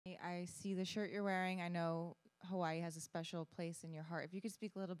I see the shirt you're wearing. I know Hawaii has a special place in your heart. If you could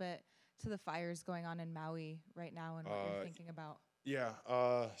speak a little bit to the fires going on in Maui right now and what you're thinking about. Yeah,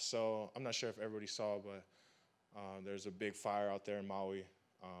 so I'm not sure if everybody saw, but there's a big fire out there in Maui.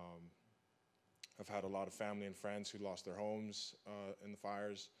 I've had a lot of family and friends who lost their homes in the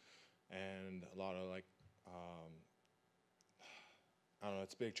fires, and a lot of I don't know,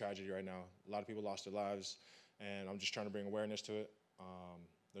 it's a big tragedy right now. A lot of people lost their lives, and I'm just trying to bring awareness to it.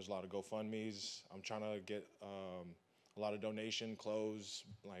 There's a lot of GoFundMes. I'm trying to get a lot of donation, clothes,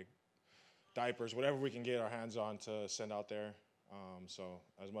 like diapers, whatever we can get our hands on to send out there. So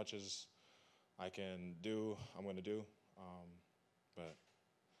as much as I can do, I'm going to do. But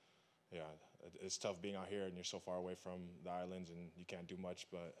yeah, it's tough being out here and you're so far away from the islands and you can't do much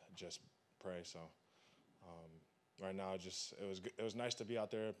but just pray. So right now, it was nice to be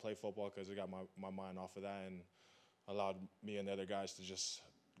out there and play football because it got my mind off of that and allowed me and the other guys to just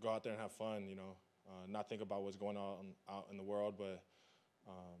go out there and have fun, you know, not think about what's going on out in the world, but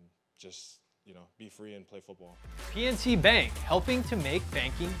just, you know, be free and play football. PNC Bank, helping to make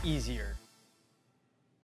banking easier.